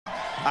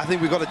I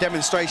think we've got a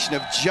demonstration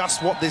of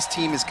just what this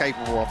team is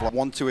capable of. Like,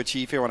 want to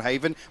achieve here on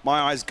Haven.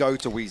 My eyes go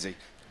to Wheezy.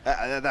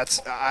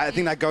 I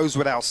think that goes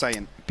without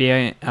saying.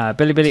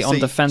 Bilibili on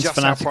defense,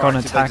 Fnatic on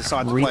attack.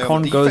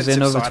 Recon goes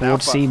in over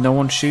towards C, no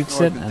one shoots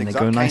it, and they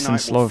go nice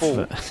and slow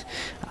for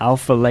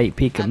Alpha late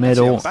peek at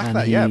middle, and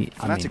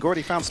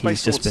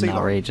he's just been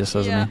outrageous,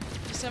 hasn't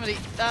he?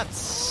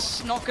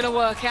 That's not going to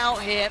work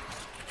out here.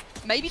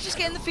 Maybe just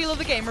getting the feel of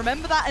the game.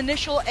 Remember that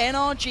initial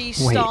NRG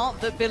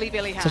start that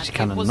Bilibili had? It's actually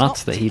kind of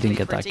nuts that he didn't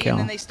get that kill. And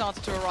then they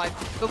started to arrive.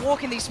 But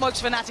walking these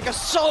smokes, Fnatic are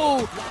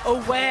so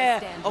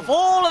aware of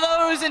all of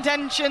those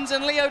intentions,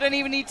 and Leo don't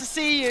even need to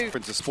see you.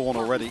 To spawn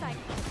already.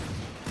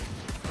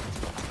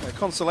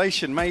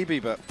 Consolation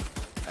maybe, but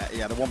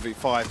yeah, the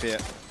 1v5 here.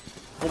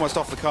 Almost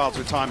off the cards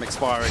with time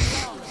expiring.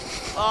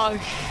 Oh,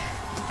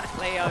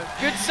 Leo.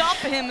 Good start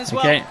for him as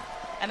well. Okay.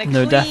 And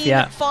no death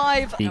yet.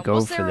 5. You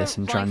go for this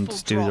and try and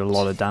just do a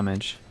lot of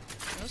damage.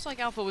 Looks like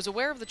Alpha was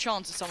aware of the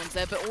chance that someone's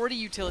there, but already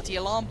utility.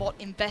 Alarm bot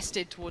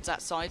invested towards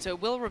that side, so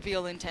it will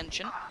reveal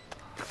intention.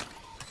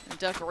 And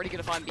Durka already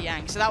going to find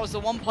Biang. So that was the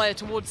one player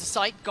towards the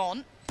site,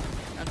 gone.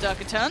 Now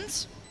Durka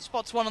turns,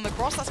 spots one on the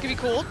cross. That's going to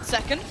be called.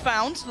 Second,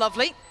 found.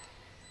 Lovely.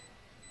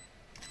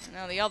 And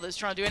now the others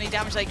trying to do any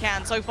damage they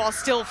can. So far,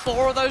 still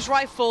 4 of those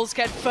rifles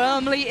get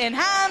firmly in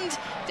hand.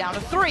 Down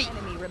to 3.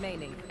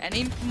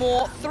 Any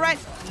more threat?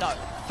 No.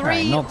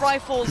 3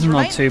 rifles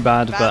remain. Not too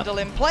bad, Vandal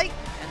but in play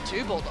and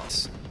 2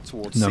 bulldogs.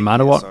 No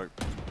matter what.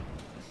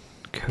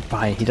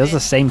 Goodbye. He does the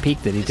same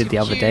peak that he did the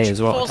other day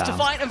as well. Forced to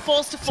fight and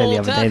forced to fall. The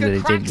other day that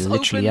he did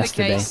literally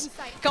yesterday.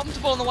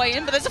 Comfortable on the way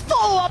in, but there's a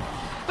follow-up.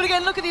 But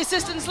again, look at the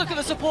assistance, look at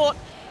the support.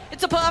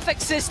 It's a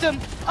perfect system.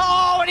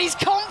 Oh, and he's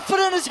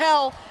confident as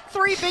hell.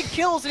 3 big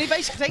kills, and he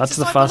basically takes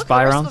the first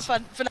buy round.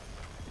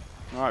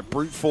 All right,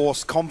 brute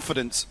force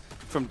confidence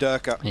from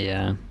Durka.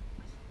 Yeah.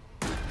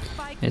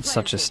 It's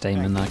such a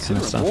statement, that kind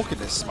of stuff. Walking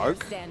this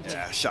smoke.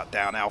 Yeah, shut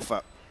down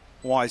Alpha.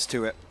 Wise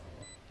to it.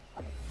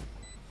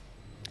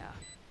 Yeah.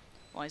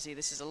 Wisey,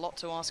 this is a lot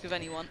to ask of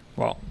anyone.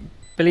 Well,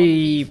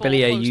 Billy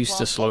are used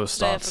to slow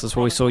starts. That's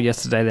what we saw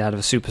yesterday. They had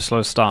a super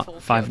slow start.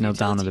 5-0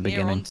 down at the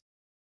beginning.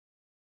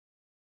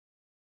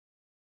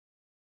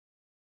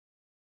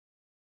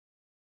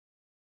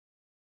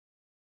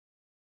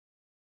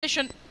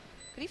 Could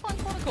he find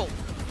Chronicle?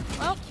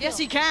 Well, yes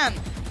he can.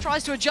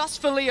 Tries to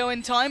adjust for Leo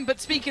in time, but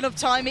speaking of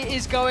time, it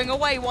is going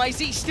away.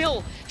 YZ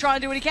still trying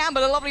to do what he can,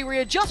 but a lovely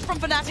readjust from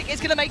Fnatic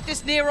is going to make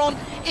this near on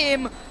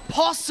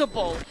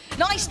impossible.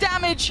 Nice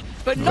damage,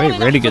 but not enough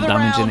really for good the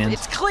damage round. in the end.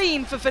 It's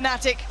clean for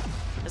Fnatic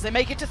as they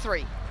make it to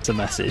 3. It's a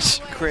message.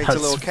 Creates a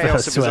little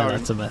chaos of his own.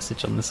 That's a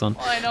message on this one.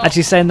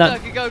 Actually saying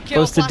that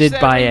Boaster did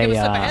buy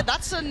a...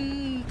 That's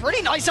a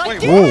pretty nice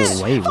idea.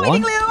 Whoa, wait, what?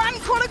 Finding Leo and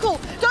Chronicle.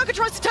 Durka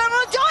tries to turn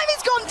on a dime,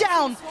 he's gone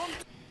down.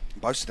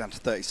 Boaster down to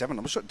 37.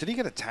 I'm not sure. Did he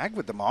get a tag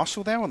with the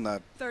Marshal there on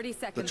the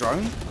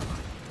drone?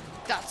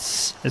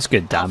 It's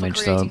good damage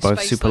though.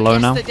 Both super low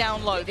now. They're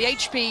down low. The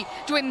HP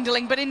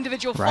dwindling, but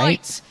individual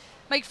fights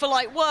make for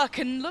light work.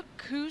 And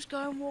look who's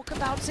going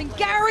walkabouts in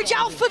Garage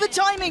Alpha. The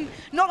timing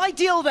not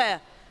ideal there.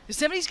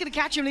 Yosemite's going to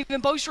catch him,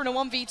 leaving Boaster in a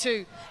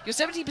 1v2.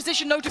 Yosemite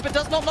position noted, but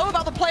does not know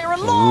about the player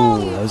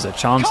along. Ooh, there's a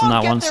chance on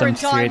that one.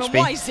 73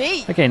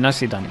 HP. Okay,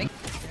 nicely done.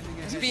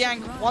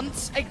 Biang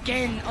once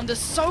again under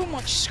so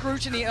much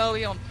scrutiny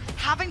early on,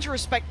 having to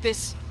respect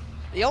this.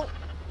 The ult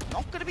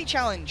not going to be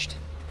challenged.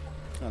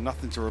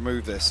 Nothing to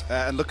remove this.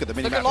 And look at the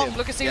minimap. Look at Long,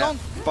 look at C Long.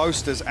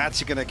 Boaster's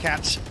actually going to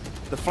catch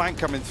the flank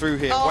coming through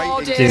here.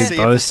 Waiting to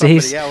see if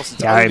somebody else.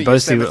 Yeah,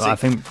 Boaster, I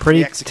think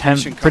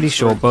pretty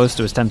sure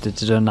Boaster was tempted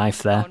to do a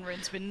knife there,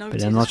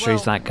 but I'm not sure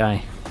he's that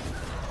guy.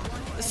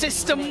 The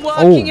system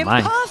working in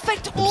my.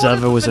 perfect order.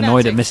 Observer was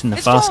annoyed at missing the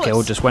first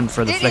kill, just went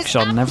for the flick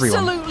shot on everyone.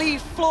 Absolutely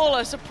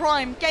flawless, a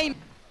prime game.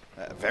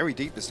 Very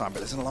deep this time, but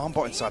there's an alarm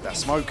bot inside that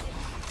smoke.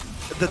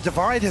 The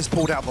Divide has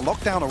pulled out the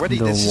lockdown already.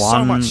 There's just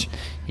so much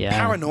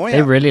paranoia.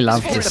 They really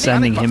love just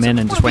sending him in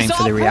and just waiting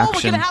for the reaction.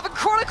 We're going to have a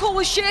Chronicle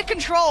with sheer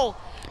control.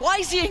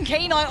 YZ and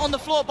K9 on the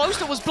floor.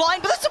 Boaster was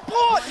blind, but the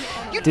support!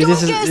 Dude,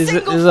 this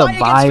is a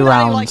buy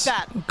round.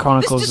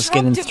 Chronicle's just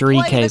getting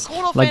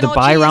 3Ks. Like the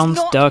buy rounds,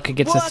 Durka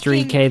gets a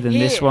 3K, then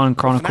this one,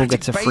 Chronicle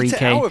gets a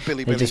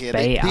 3K. They just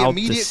bait out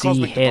the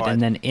C hit and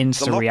then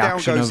instant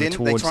reaction over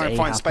towards A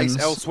happens.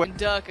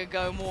 Durka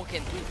go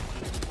walking.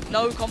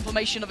 No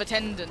confirmation of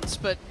attendance,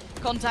 but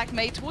contact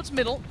made towards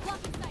middle.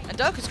 And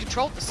Durka's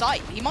controlled the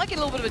site. He might get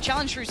a little bit of a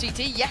challenge through CT.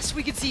 Yes,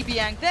 we could see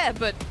Biang there,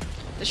 but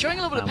they're showing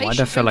a little bit of patience.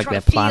 Why do I feel like they're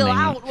planning?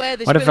 Why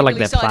do I feel like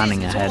they're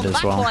planning ahead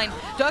as well?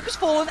 Durka's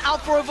fallen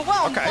out for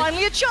overwhelmed.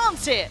 Finally a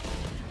chance here.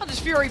 And there's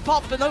Fury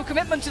pop, but no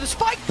commitment to the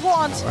spike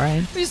plant.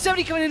 Right. There's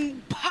somebody coming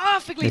in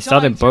perfectly. They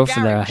started both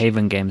of their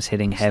Haven games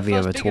hitting heavy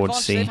over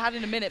towards C.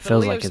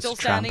 Feels like it's a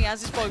trap.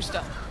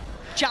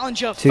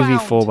 Challenger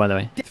 2v4 by the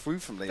way. Through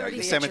from Leo.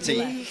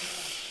 Yosemite,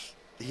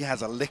 he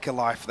has a lick of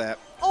life there.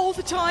 Oh,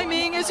 the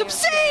timing is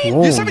obscene!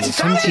 Whoa,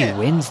 Yosemite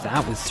wins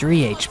that with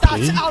 3 HP.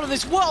 That's out of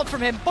this world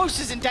from him.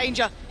 Boaster's in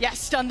danger. Yes,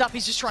 stunned up.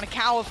 He's just trying to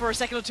cower for a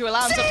second or two,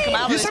 allowing himself to come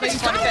out of this. Maybe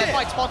find a fair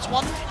fight. Spots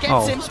one,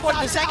 gets him,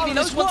 spotted the second. He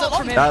knows what's up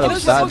from him.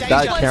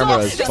 That camera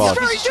is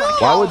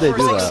fucked. Why would they do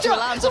that?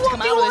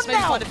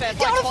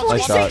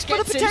 Nice shot.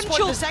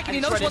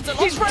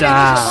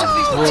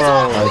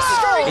 Damn.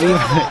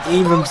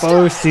 Even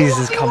Boasties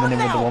is coming in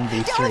with the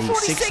 1v3.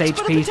 6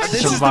 HP to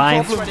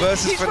survive.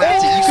 This is the problem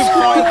versus Fnatic. You can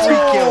find 3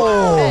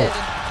 kills.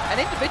 An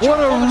individual what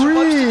a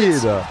read!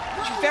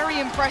 Which is very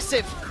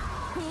impressive.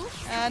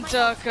 And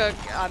Durka,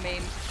 I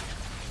mean,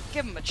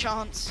 give him a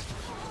chance.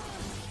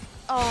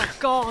 Oh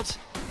God.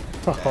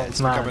 Oh, it's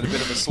man. becoming a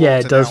bit of a slaughter Yeah,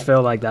 it does now.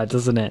 feel like that,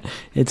 doesn't it?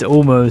 It's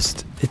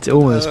almost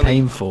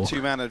painful.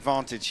 2-man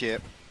advantage here.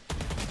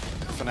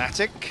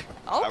 Fnatic.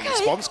 Okay. A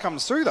response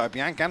comes through though.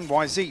 Bianca and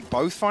YZ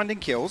both finding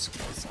kills.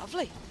 It's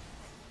lovely.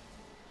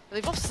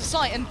 They've lost the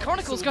sight, and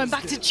Chronicle's going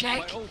back to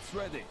check.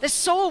 They're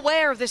so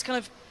aware of this kind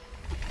of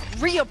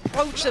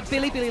reapproach that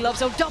Bilibili loves.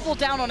 They'll double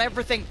down on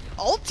everything.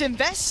 Ult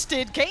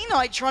invested.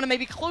 K-Knight trying to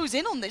maybe close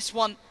in on this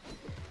one.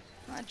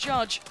 That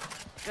Judge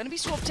going to be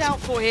swapped out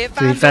for here.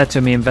 To be fair to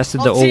him, he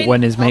invested the ult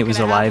when his mate was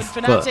alive,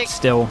 but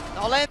still.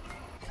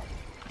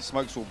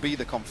 Smokes will be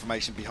the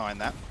confirmation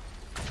behind that.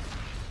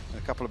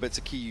 A couple of bits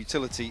of key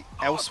utility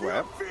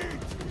elsewhere.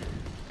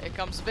 Here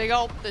comes the big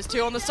ult. There's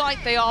 2 on the site.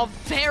 They are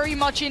very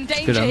much in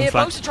danger here.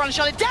 Boaster trying to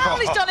shut it down.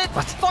 He's done it.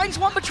 Finds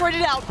one but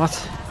traded out.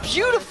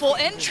 Beautiful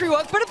entry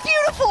work, but a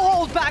beautiful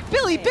hold back.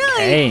 Bilibili.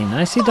 Hey,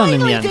 nicely done in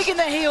the end. Digging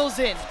their heels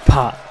in.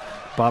 But.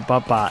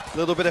 A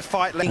little bit of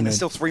fight lane. There's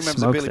still 3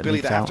 members of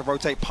Bilibili that have to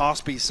rotate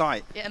past B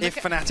site if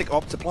Fnatic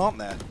opt to plant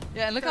there.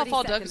 Yeah, and look how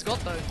far Durka's got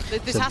though.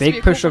 It's a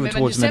big push over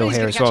towards middle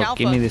here as well.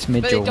 Give me this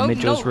mid-duel.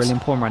 Mid-duel's really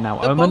important right now.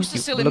 Omen,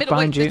 look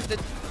behind you.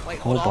 Wait,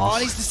 hold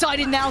on. He's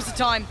decided now's the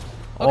time.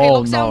 Okay,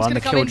 lockdown's no, going to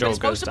come in, but goes he's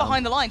Boaster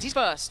behind the lines. He's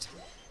first.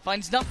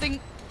 Finds nothing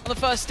on the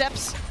first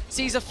steps.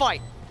 Sees a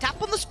fight.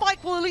 Tap on the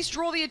spike will at least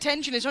draw the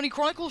attention. It's only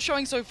Chronicle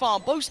showing so far.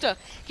 Boaster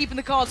keeping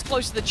the cards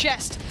close to the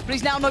chest, but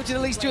he's now noted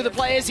at least 2 of the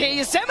players here.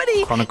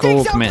 Yosemite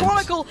Chronicle commits.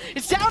 Chronicle.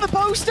 It's down to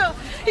Boaster.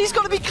 He's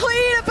got to be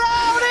clean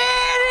about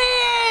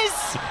it.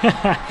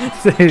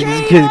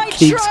 He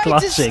keeps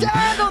clutching.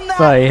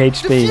 30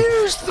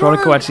 HP.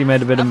 Chronicle actually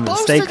made a bit of a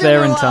mistake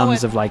there in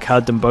terms of like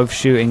had them both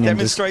shooting and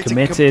just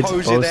committed.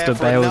 Boaster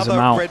bails him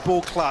out.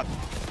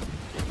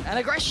 And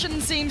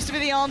aggression seems to be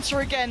the answer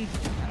again.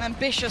 An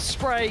ambitious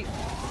spray.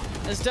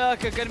 As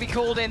Durka going to be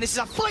called in. This is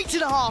a fight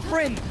and a half.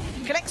 Rin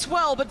connects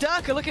well, but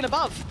Durka looking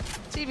above.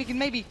 See if he can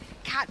maybe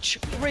catch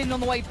Rin on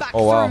the way back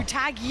through. Wow.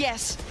 Tag,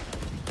 yes.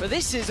 But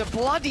this is a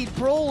bloody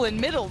brawl in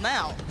middle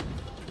now.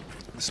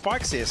 The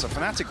spike's here, so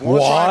Fnatic will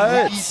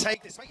try and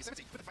retake this.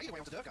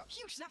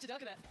 Huge snap to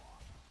Durka there.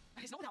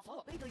 It's not without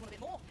follow-up. Bilibili want a bit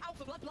more.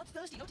 Alpha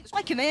bloodthirsty.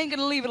 Spike, and they ain't going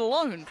to leave it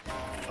alone.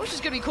 Ocean's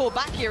going to be called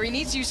back here. He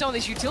needs to use some of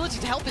this utility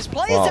to help his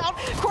players out.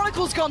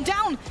 Chronicle's gone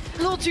down a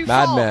little too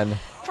far. Madman.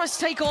 Tries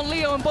to take on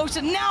Leo and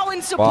Boaster now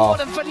in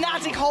support, and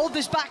Fnatic hold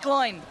this back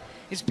line.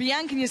 It's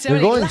Bianca and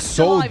Yosemite left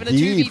alive in a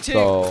 2v2.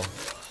 Though.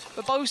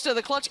 But Boaster,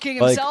 the clutch king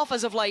himself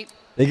as of late.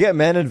 They get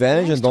man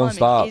advantage and don't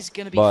stop.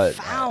 But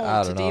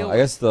I don't know. I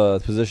guess the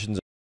positions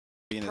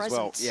are as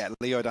well. Yeah,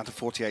 Leo down to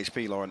 40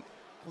 HP, Lauren.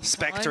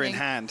 Spectre in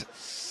hand.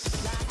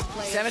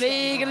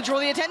 Yosemite going to draw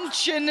the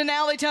attention, and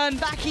now they turn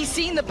back. He's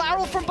seen the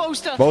barrel from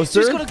Boaster.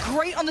 Boaster? He's got a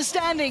great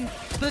understanding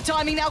for the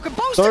timing now. Can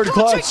Boaster Third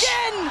clutch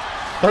again?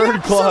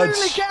 Third clutch.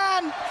 Absolutely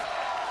can.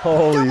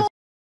 Holy.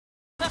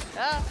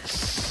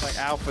 Like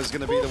Alpha's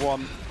going to be the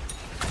one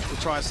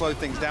to try and slow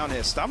things down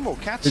here. Stun will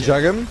catch Did you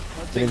check him?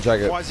 Didn't check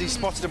it. Why has he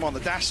spotted him on the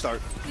dash though?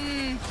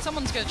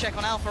 Someone's going to check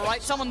on Alpha,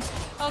 right?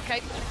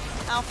 Okay.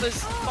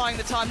 Alpha's buying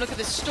the time. Look at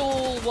this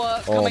stall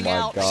work coming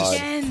out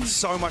again.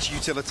 So much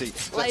utility.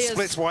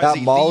 Splits that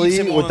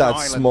Molly with that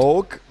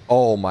smoke.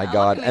 Oh my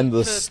god. And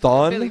the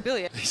stun.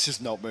 He's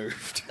just not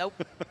moved.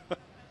 Nope.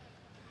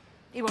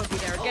 He won't be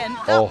there again.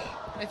 Oh.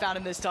 They found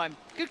him this time.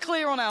 Good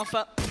clear on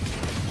Alpha.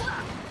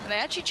 And they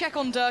actually check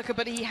on Durka,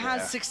 but he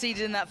has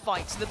succeeded in that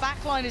fight. So the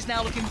backline is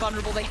now looking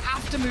vulnerable. They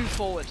have to move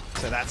forward.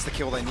 So that's the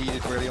kill they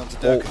needed really onto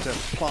Durka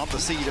to plant the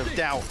seed of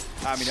doubt.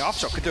 I mean, the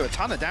Aftershock could do a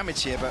ton of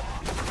damage here, but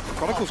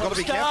Chronicle's got to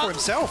be careful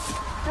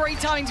himself. Great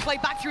timing to play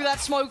back through that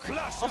smoke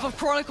off of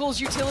Chronicle's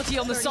utility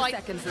on the site.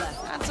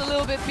 That's a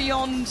little bit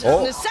beyond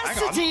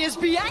necessity as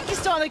Bianca's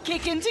starting to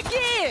kick into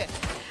gear.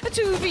 A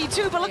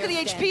 2v2, but look at the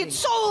HP, it's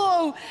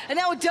solo! And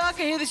now with Durka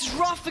here, this is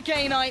rough for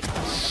K-Knight.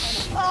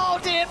 Oh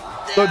dear.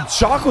 The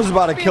shock was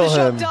about to kill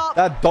him.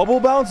 That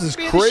double bounce is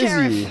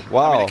crazy.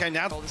 Wow.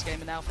 This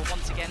game now for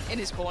once again in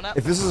his corner.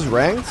 If this is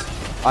ranked,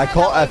 I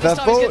call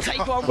FF vote,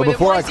 but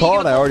before I call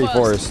it, I already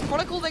forced.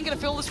 Chronicle then going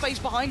to fill the space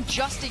behind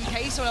just in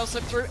case someone else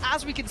slipped through.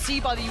 As we can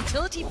see by the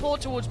utility port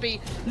towards B,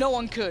 no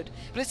one could.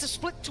 But it's a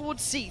split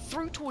towards C,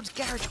 through towards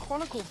Garage.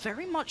 Chronicle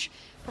very much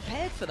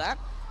prepared for that.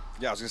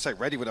 Yeah, I was going to say,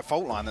 ready with a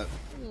fault line that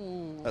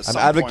I'm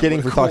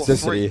advocating for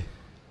toxicity.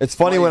 It's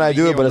funny when I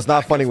do it, but it's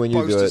not funny when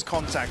you do it.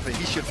 Contact that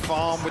he should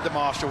farm with the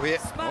Marshall here.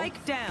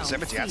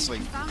 Yosemite actually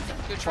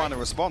trying to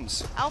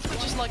respond. Alpha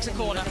just likes a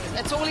corner.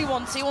 That's all he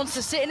wants. He wants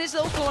to sit in his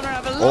little corner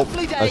and have a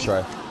lovely day. That's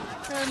right.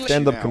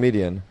 Stand-up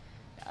comedian.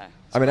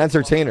 I'm an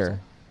entertainer.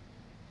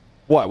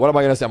 What am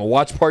I gonna say? I'm a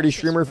watch party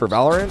streamer for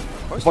Valorant?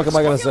 What the fuck am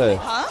I gonna say?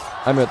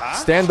 I'm a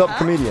stand-up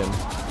comedian.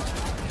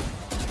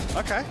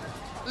 Okay.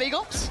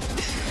 Legal?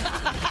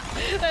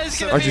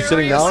 Aren't you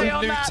sitting down?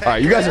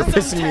 Alright, you guys are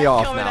pissing me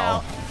off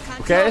now.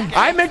 Okay?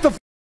 I make the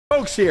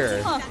jokes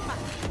here.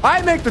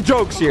 I make the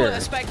jokes here.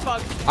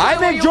 I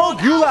make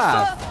jokes, you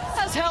laugh.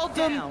 Has held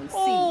them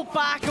all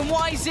back, and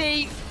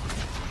YZ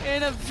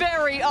in a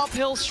very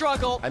uphill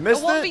struggle. I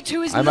missed it.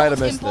 1v2 is I might have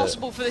not missed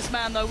impossible it. for this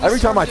man, though. Every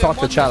time I talk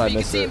to chat, I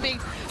miss it.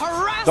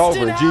 It's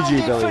over.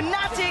 GG, Billy.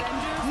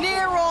 Fnatic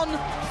near on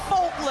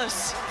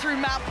faultless through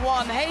map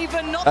 1.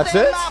 Haven not That's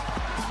their it?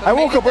 map. I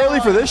woke up early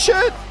for this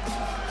shit?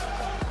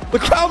 The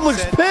crowd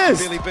looks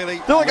pissed. Billy,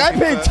 they're like, I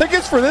paid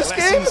tickets for this game?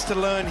 Lessons to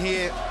learn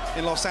here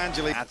in Los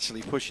Angeles.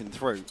 Actually pushing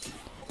through.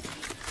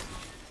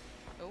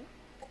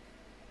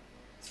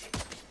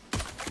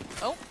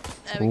 Oh,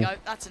 there we go.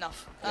 That's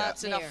enough.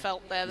 That's enough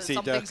felt there that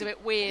something's a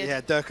bit weird.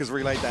 Yeah, Dirk has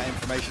relayed that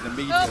information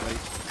immediately.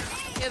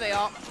 Here they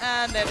are.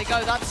 And there they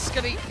go. That's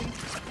going to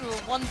be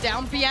one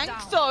down. Bianc,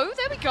 though.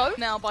 There we go.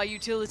 Now by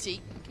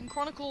utility. Can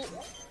Chronicle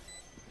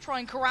try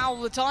and corral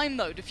the time,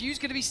 though. Diffuse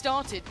going to be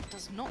started.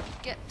 Does not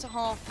get to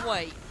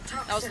halfway.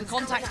 That was the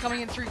contact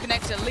coming in through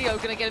connector. Leo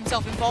going to get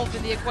himself involved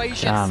in the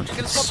equation. Damn,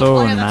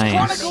 so nice.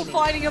 Chronicle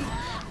fighting him.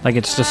 Like,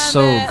 it's just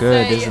so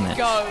good, isn't it?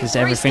 Because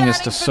everything is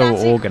just so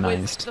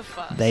organized.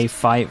 They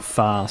fight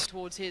fast.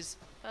 Towards his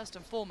first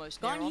and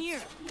foremost. Gone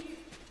here.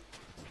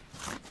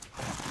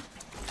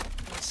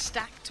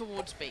 Stack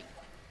towards B.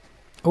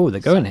 Oh,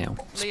 they're going here.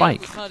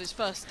 Spike. Heard his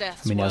first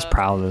deaths. I mean, those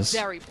prowlers.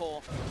 Very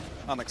poor.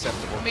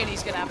 Unacceptable. I mean,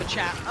 he's going to have a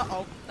chat.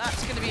 Uh-oh.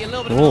 That's going to be a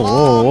little bit of an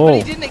alarm, but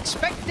he didn't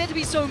expect there to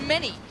be so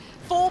many.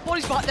 4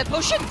 bodies behind. They're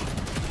pushing.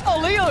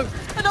 Oh, Leo.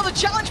 Another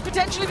challenge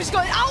potentially. He's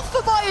got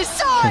Alpha by his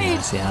side.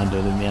 Yes, he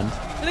handled in the end.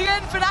 And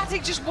again,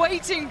 Fnatic just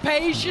waiting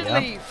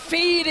patiently,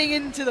 feeding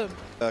into them.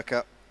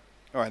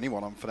 Or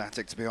anyone on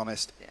Fnatic, to be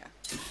honest. Yeah.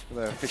 For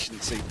their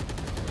efficiency.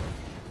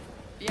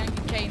 Bianc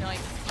and K-Knight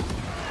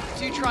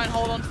do try and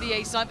hold on to the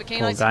A side, but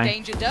K-Knight's in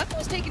danger. Dirk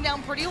was taken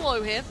down pretty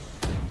low here.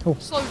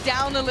 Slowed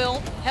down a little,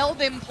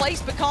 held in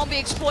place, but can't be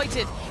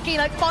exploited.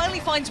 K-Knight finally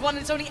finds one,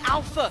 and it's only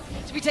Alpha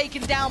to be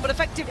taken down, but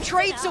effective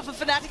trade still for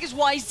Fnatic is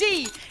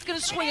YZ. Going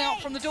to swing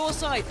out from the door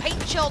side.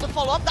 Paint Shell to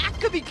follow up, that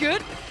could be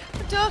good.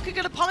 But Dirk are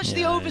going to punish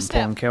the overstep.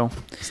 Important kill.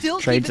 Still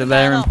Trades are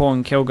there,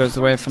 important kill goes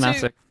the way of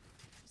Fnatic.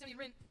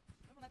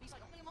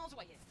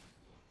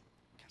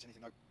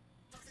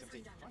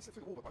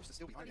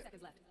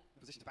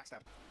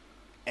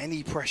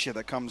 Any pressure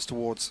that comes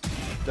towards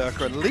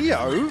Dirk and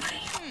Leo,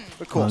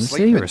 of course,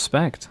 sleeping.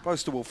 Respect.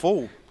 Poster will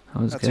fall.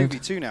 That was good.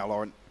 2v2 now,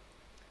 Lauren.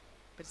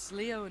 But it's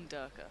Leo and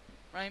Dirker,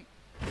 right?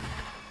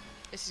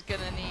 This is going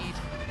to need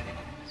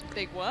some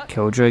big work.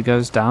 Killjoy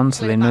goes down,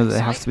 so they know that they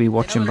have to be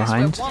watching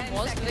behind. One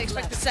was, but they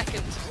expect the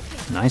second.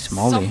 Nice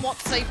molly. Somewhat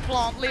safe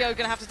plant. Leo going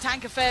to have to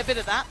tank a fair bit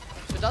of that,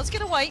 but does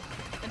get away.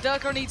 And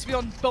Dirker needs to be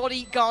on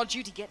bodyguard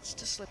duty. Gets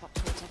to slip up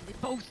towards him. They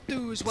both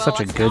do as well. Such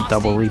a good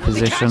double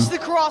reposition. Catch the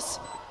cross.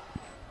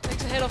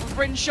 Takes a hit off of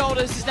Bryn's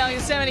shoulders. Is now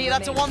Yosemite.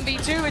 That's a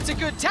 1v2. It's a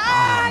good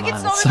tag.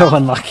 It's not so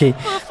unlucky.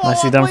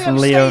 Nicely done from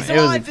Leo. It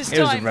was a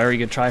time. very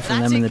good try from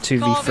them in the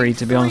 2v3,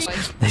 to be honest.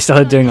 They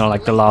started doing it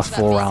like the last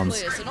 4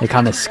 rounds. They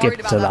kind of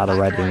skipped to that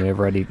already, and we're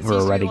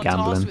already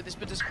gambling.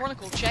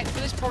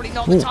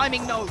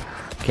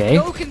 Okay.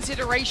 No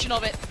consideration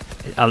of it.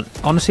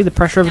 Honestly, the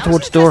pressure over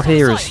towards door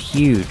here is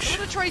huge.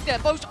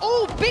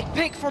 Oh, big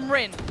pick from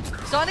Rin.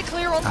 Starting to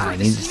clear on through.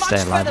 This is much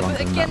better,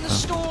 but again, the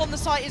stall on the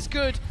site is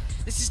good.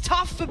 This is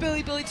tough for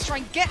Bilibili to try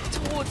and get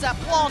towards that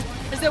plant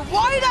as they're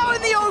wide out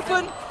in the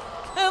open.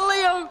 And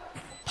Leo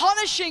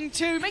punishing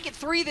 2, make it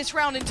 3 this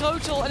round in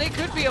total, and it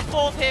could be a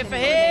 4th here for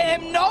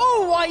him.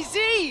 No,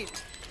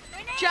 YZ!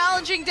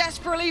 Challenging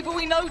desperately, but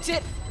we note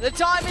it. The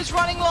time is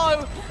running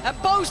low,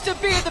 and Boaster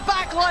B at the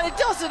back line, it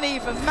doesn't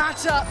even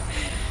matter.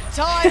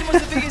 Time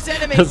was the biggest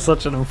enemy. That's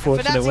such an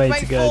unfortunate way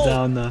to go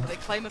down there.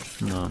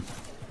 No,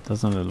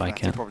 doesn't look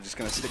like it. Probably just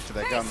going to stick to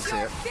their guns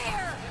here.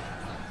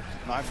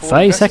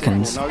 30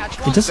 seconds.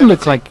 It doesn't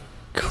look like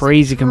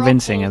crazy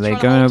convincing. Are they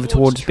going over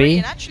towards B?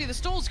 Actually, the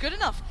stall's good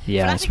enough.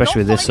 Yeah,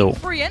 especially with this ult.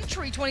 Free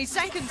entry, 20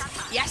 seconds.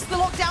 Yes, the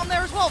lockdown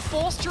there as well.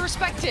 Forced to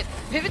respect it.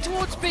 Pivot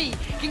towards B.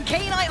 Can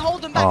K-Knight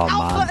hold them back?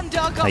 Alpha and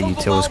Dirk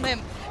overwhelm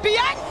him.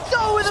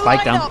 Bianco with a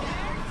Spike lineup.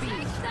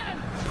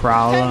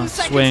 Prowler,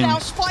 swing. Now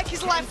Spike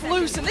is left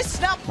loose, and this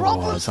is now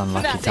problem. It's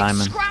unlucky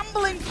timing.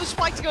 Scrambling for the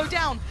Spike to go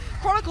down.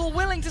 Chronicle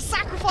willing to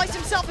sacrifice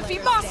himself if he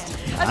must,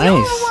 and the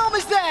overwhelm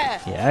is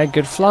there. Yeah,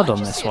 good flood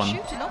on this one.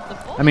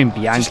 I mean,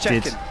 Bianc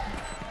did.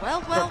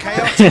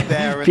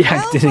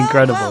 Bianc did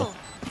incredible.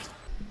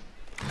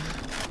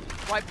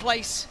 Right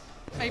place,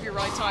 maybe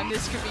right time.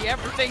 This could be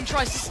everything.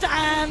 Tries to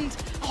stand,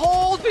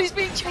 hold, but he's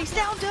being chased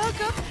down.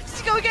 Dirker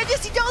he go again?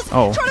 Yes, he does.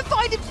 Oh. Trying to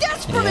find him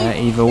desperately. Yeah,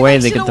 either way,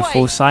 they get the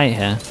full sight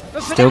here.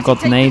 Still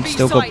got the nade,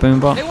 still got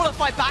Boombot. They want to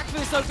fight back for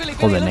this, though.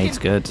 Bilibili Oh, the nade's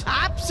good.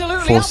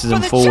 Absolutely Forces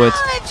them forward.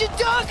 Challenge, and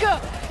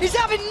Durka is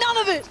having none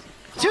of it.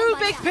 Two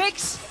big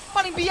picks,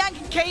 finding Bianca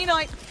and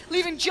K-Knight,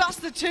 leaving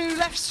just the two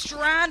left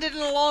stranded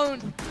and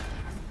alone.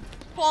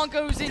 Plant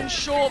goes in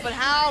short, but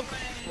how?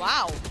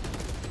 Wow.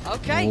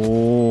 Okay.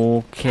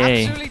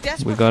 Okay. Absolutely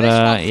desperate We for gotta,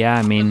 this one. yeah,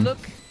 I mean.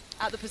 Look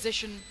at the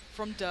position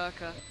from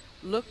Durka.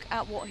 Look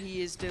at what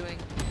he is doing.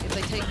 If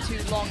they take too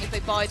long, if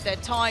they bide their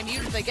time,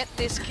 even if they get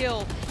this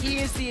kill, he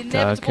is the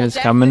inevitable Durka's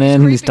death coming that is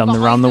in. He's creeping done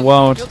around behind the them.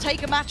 world. He'll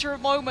take a matter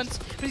of moments,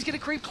 but he's going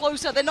to creep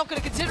closer. They're not going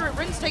to consider it.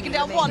 Rin's taken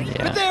down one, Yeah,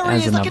 but there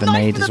there's he is, like a another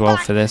knife nade in as the well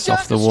back. for this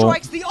off the Durka wall.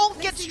 strikes, the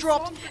ult gets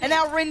dropped, and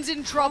now Rin's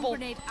in trouble.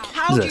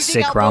 How do This you is a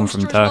think sick round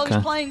from Outposter as well? Durka.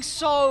 He's playing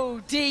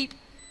so deep.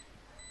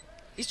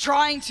 He's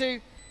trying to.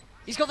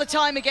 He's got the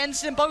time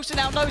against him. Boaster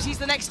now knows he's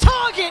the next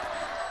target.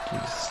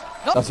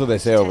 Nope. That's what they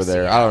say over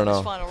there. I don't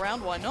know. Final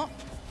round, why not?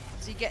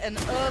 Does he get an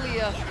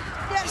earlier?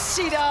 Yes,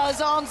 he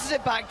does. Answers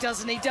it back,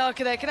 doesn't he?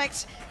 Durka there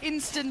connects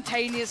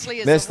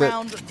instantaneously as Missed the it.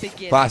 round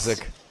begins.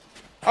 Classic.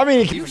 I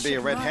mean, Could even be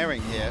a red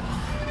herring here,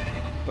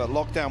 but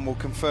lockdown will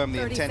confirm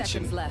the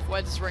intention.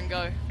 Where does Rin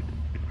go?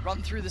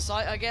 Run through the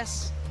site, I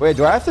guess. wait,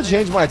 do I have to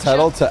change my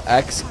title to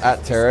X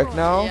at Tarik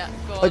now? Yeah,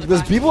 go on Like, the does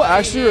back. people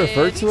actually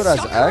refer He's to it as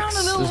stuck around X?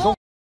 a little There's while, no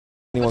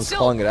anyone's still,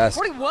 calling it S.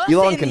 probably worth it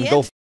Elon in can the go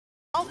end.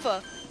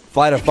 Alpha.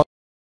 fly to fuck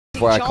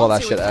before I call that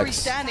Chance shit with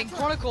X. freestanding.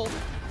 Chronicle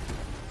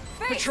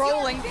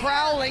patrolling,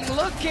 prowling,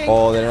 looking,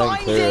 Oh, they didn't clear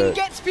finding, it.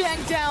 gets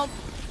Bianca down.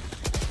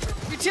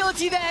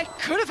 Utility there,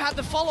 could have had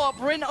the follow-up.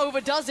 Rin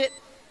overdoes it.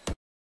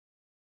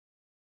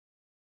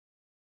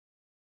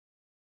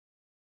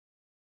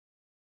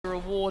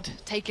 Reward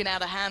taken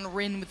out of hand,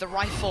 Rin with the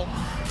rifle.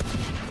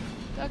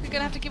 Durka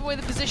gonna have to give away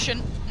the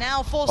position.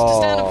 Now forced to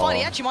stand and fight.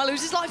 He actually might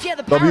lose his life. Yeah,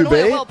 the paranoia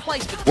bait? well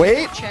placed, but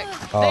Wait. check.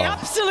 Oh. They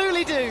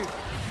absolutely do.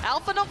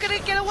 Alpha not gonna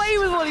get away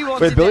with what he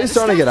wanted. Wait, Billy's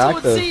there. starting to get Stand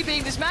towards active. C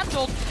being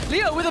dismantled.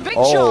 Leo with a big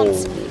Oh.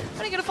 chance.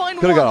 Only gonna find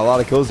Could have one. got a lot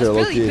of kills here,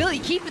 That's low-key. Billy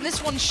keeping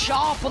this one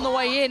sharp on the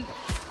way in.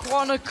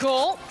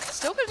 Chronicle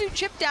still gonna do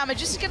chip damage.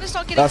 Just gonna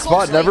start getting That spot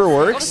closer. never Gotta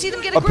works. see them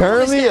get a grip on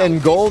Apparently, this now. in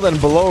gold and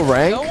below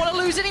rank, Don't want to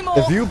lose anymore.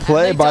 if you And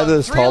play they by don't.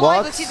 this Three tall alive.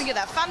 box- Let's see if they get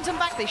that Phantom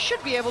back. They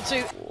should be able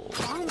to.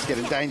 It's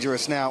getting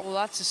dangerous now. Well,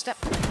 that's a step,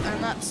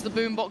 and that's the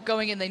boombot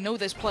going in. They know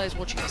there's players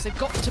watching this. They've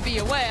got to be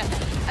aware,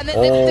 and they're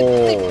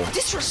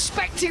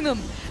disrespecting them.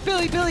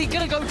 Bilibili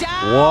gonna go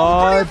down.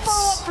 What? Brilliant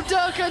follow-up for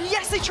Durka, and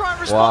yes, they try and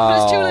respond,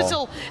 but it's too Wow.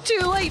 little,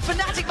 too late.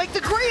 Fnatic make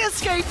the great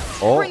escape.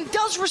 Oh. Ring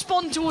does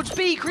respond towards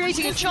B,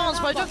 creating a chance,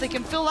 but I don't know if they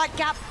can fill that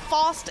gap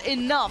fast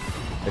enough.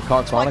 they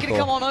caught Spike gonna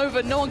come Chronicle. on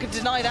over. No one can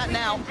deny that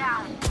now.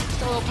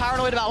 Still a little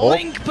paranoid about Oh,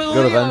 Link, but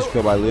good Leo avenge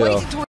kill by Leo.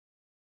 waiting to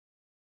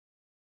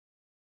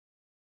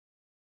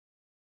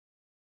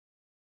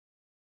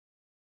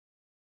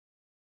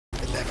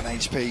 11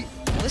 HP.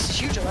 Well, this is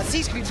huge. That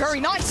C's going to be very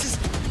nice.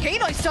 As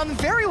K-Knight's done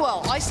very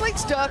well.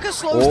 Isolates Durka,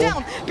 slows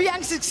down.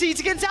 Bianca succeeds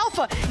against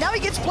Alpha. Now he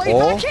gets played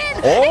back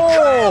in.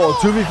 Oh,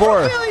 Incredible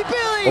 2v4. from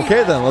Bilibili.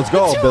 Okay then, let's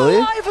go, The two Billy.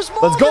 alive was more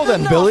Let's go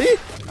than then, Billy.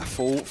 enough. A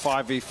full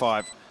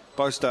 5v5.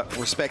 Boaster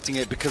respecting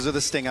it because of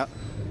the stinger.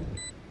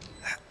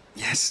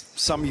 Yes,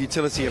 some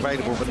utility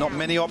available, but not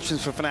many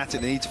options for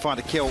Fnatic. They need to find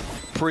a kill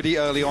pretty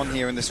early on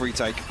here in this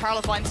retake.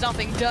 Parallel finds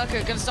nothing. Durka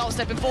going to start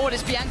stepping forward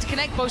as Bianca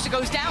connect. Boaster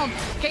goes down.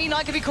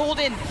 K-Knight can be called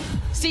in.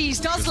 Sees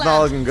does It's land.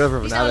 not looking good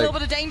for He's now in a little Fnatic.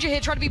 bit of danger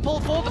here, trying to be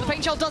pulled forward, but the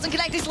paint shell doesn't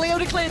connect. It's Leo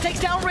to clear, takes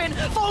down Rin.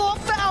 Follow up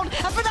found,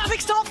 and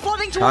Fnatic start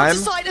flooding towards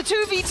the side. A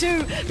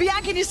 2v2.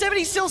 Bianca and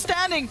Yosemite still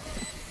standing.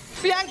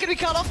 Bianca can be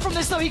cut off from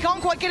this though. He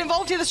can't quite get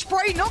involved here. The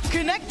spray not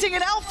connecting,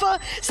 and Alpha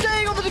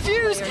staying on the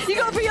defuse. You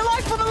got to put your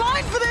life on the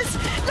line for this.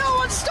 No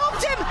one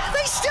stopped him.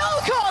 They still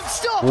can't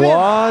stop him.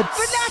 What?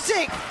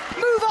 Fnatic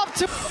move up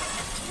to.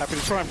 Happy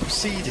to try and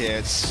proceed here.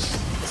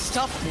 It's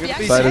Tough. going to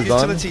be Side some is done.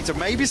 utility to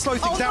maybe slow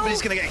things down, no. but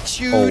he's going to get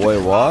chewed Oh,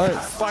 wait, what?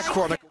 up by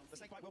Chronicle.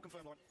 There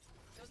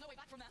was no way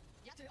back from that.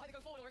 You had to either go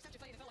forward or accept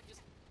your fate. It felt like you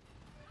just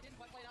didn't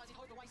quite play it as he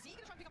hoped. But YZ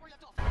gonna try and pick up where he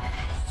left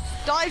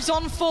off. Dives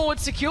on forward,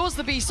 secures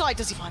the B side.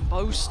 Does he find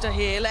Boaster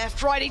here?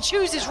 Left, right. He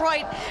chooses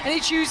right, and he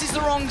chooses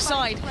the wrong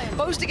side.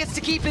 Boaster gets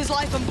to keep his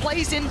life and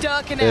plays in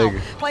Durka now.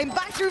 Big. Playing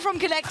back through from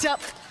connector.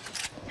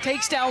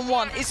 Takes down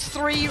one. It's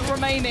 3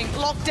 remaining.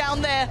 Locked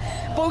down there.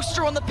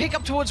 Boaster on the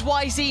pickup towards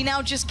YZ.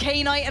 Now just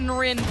K-Knight and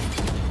Rin.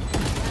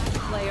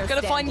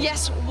 Gonna find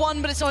yes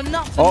one, but it's not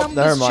enough. The Oh, numbers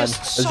never mind.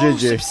 just It's so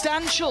GG.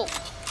 substantial.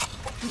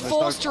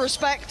 Forced to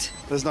respect.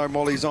 There's no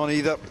mollies on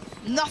either.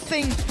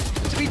 Nothing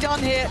to be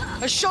done here.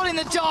 A shot in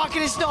the dark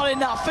and it's not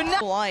enough. And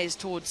now eyes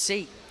towards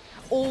C.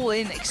 All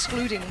in,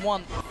 excluding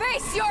one.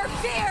 Face your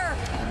fear!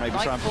 Maybe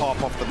try and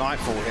pop off the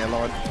Nightfall here,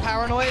 Lauren.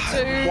 Paranoia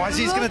too. Why is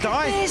he going to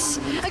die? This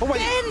again. Oh,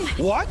 wait,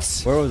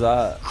 what? Where was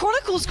that?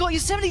 Chronicle's got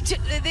Yosemite.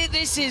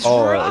 This is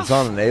Oh, rough. it's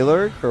on an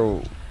A-lurk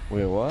or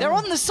wait, what? They're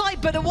on the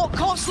site, but at what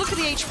cost? Look at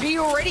the HP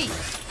already.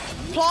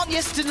 Plant,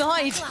 yes,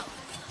 denied.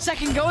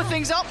 Second go,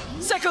 things up.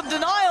 Second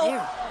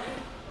denial.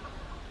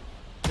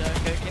 Durka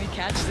Can he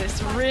catch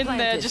this? Rin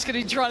there, just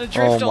going to try to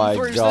drift on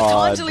through. So the God,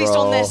 time's at least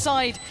on their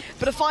side,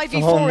 but a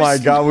 5v4 Oh my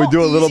God, we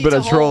do a little bit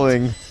of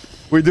trolling.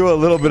 We do a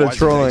little bit of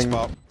trolling.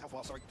 Oh my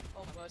word,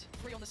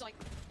 3 on the site.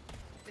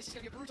 This is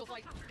going to be a brutal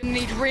fight.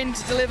 Need Rin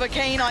to deliver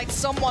K-Knight.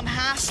 Someone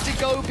has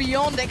to go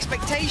beyond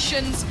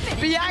expectations.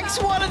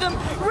 Biank's one of them,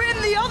 Rin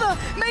the other.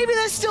 Maybe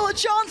there's still a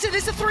chance. It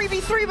is a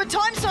 3v3, but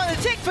time's starting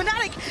to tick.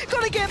 Fnatic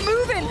got to get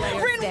moving.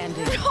 Rin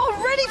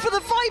ready for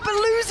the fight, but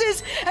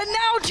loses. And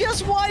now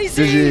just YZ.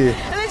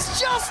 And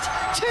it's just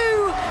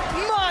too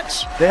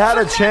much. They had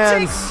Fnatic a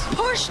chance.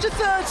 Push to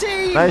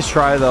 13. Nice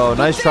try, though.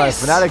 Nice try.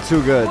 Fnatic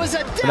too good.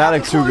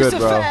 Fnatic too good,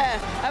 bro.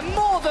 And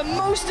more than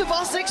most of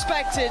us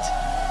expected.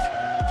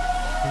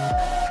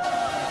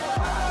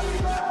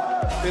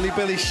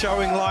 Bilibili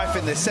showing life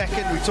in the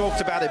second. We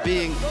talked about it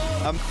being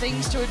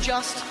things to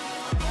adjust.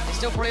 There's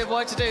still plenty of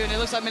work to do, and it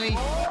looks like Millie.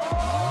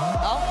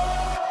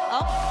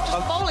 Just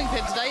a bowling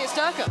pin today. It's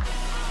Durka.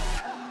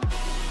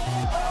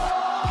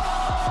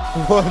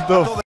 What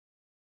the?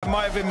 It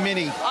might have been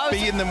Mini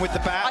beating them with the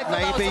bat,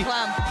 maybe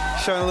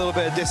showing a little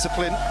bit of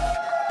discipline.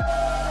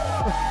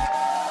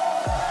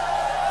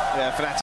 Yeah, Fnatic.